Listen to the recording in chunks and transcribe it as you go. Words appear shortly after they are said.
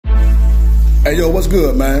Hey, yo, what's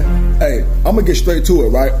good, man? Hey, I'm gonna get straight to it,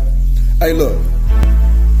 right? Hey, look.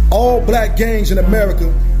 All black gangs in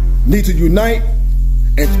America need to unite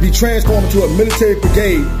and be transformed into a military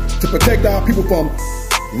brigade to protect our people from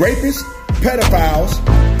rapists, pedophiles,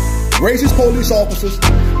 racist police officers,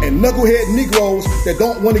 and knucklehead Negroes that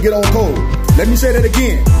don't want to get on code. Let me say that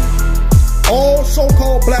again. All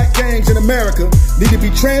so-called black gangs in America need to be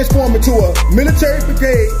transformed into a military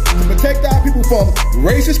brigade to protect our people from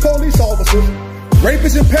racist police officers,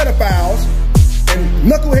 rapists and pedophiles, and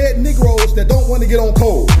knucklehead Negroes that don't want to get on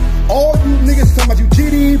code. All you niggas talking about you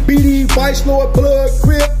GD, BD, Vice Lord, Blood,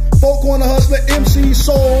 Crip, Folk on the Hustler, MC,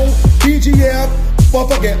 Soul, BGF,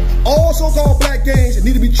 motherfucking all so-called black gangs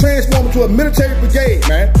need to be transformed into a military brigade,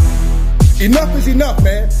 man. Enough is enough,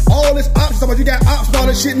 man. All this ops stuff, you got ops and all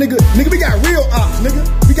this shit, nigga. Nigga, we got real ops, nigga.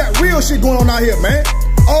 We got real shit going on out here, man.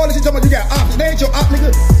 All this shit talking about you got ops. They ain't your op, nigga.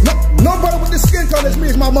 Nobody with the skin color as me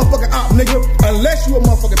is my motherfucking op, nigga. Unless you a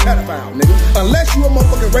motherfucking pedophile, nigga. Unless you a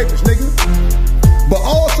motherfucking rapist, nigga. But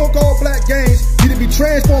all so-called black gangs need to be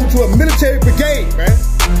transformed to a military brigade, man.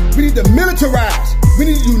 We need to militarize. We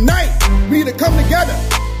need to unite. We need to come together.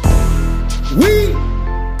 We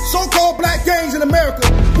so-called black gangs in America,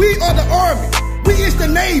 we are the army. We is the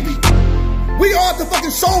Navy. We are the fucking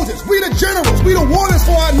soldiers. We the generals. We the warriors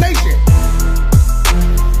for our nation.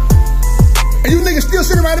 And you niggas still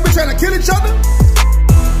sitting around here trying to kill each other?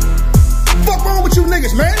 Fuck wrong with you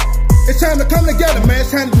niggas, man? It's time to come together, man.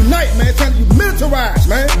 It's time to unite, man. It's time to militarize,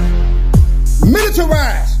 man.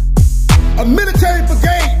 Militarize. A military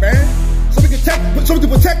brigade, man. So we can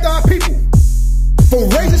protect our people from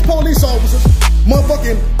racist police officers,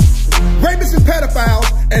 motherfucking rapists and pedophiles,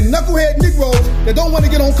 and knucklehead Negroes that don't want to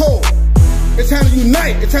get on code. It's time to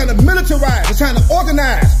unite. It's time to militarize. It's time to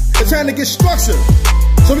organize. It's time to get structured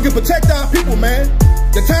so we can protect our people, man.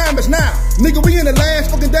 The time is now. Nigga, we in the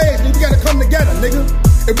last fucking days, nigga. We gotta come together, nigga.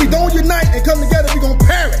 If we don't unite and come together, we gonna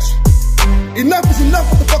perish. Enough is enough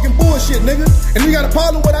with the fucking bullshit, nigga. And you got a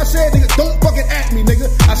problem with what I said, nigga, don't fucking at me, nigga.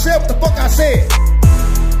 I said what the fuck I said.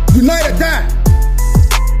 Unite or die.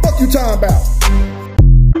 Fuck you talking about.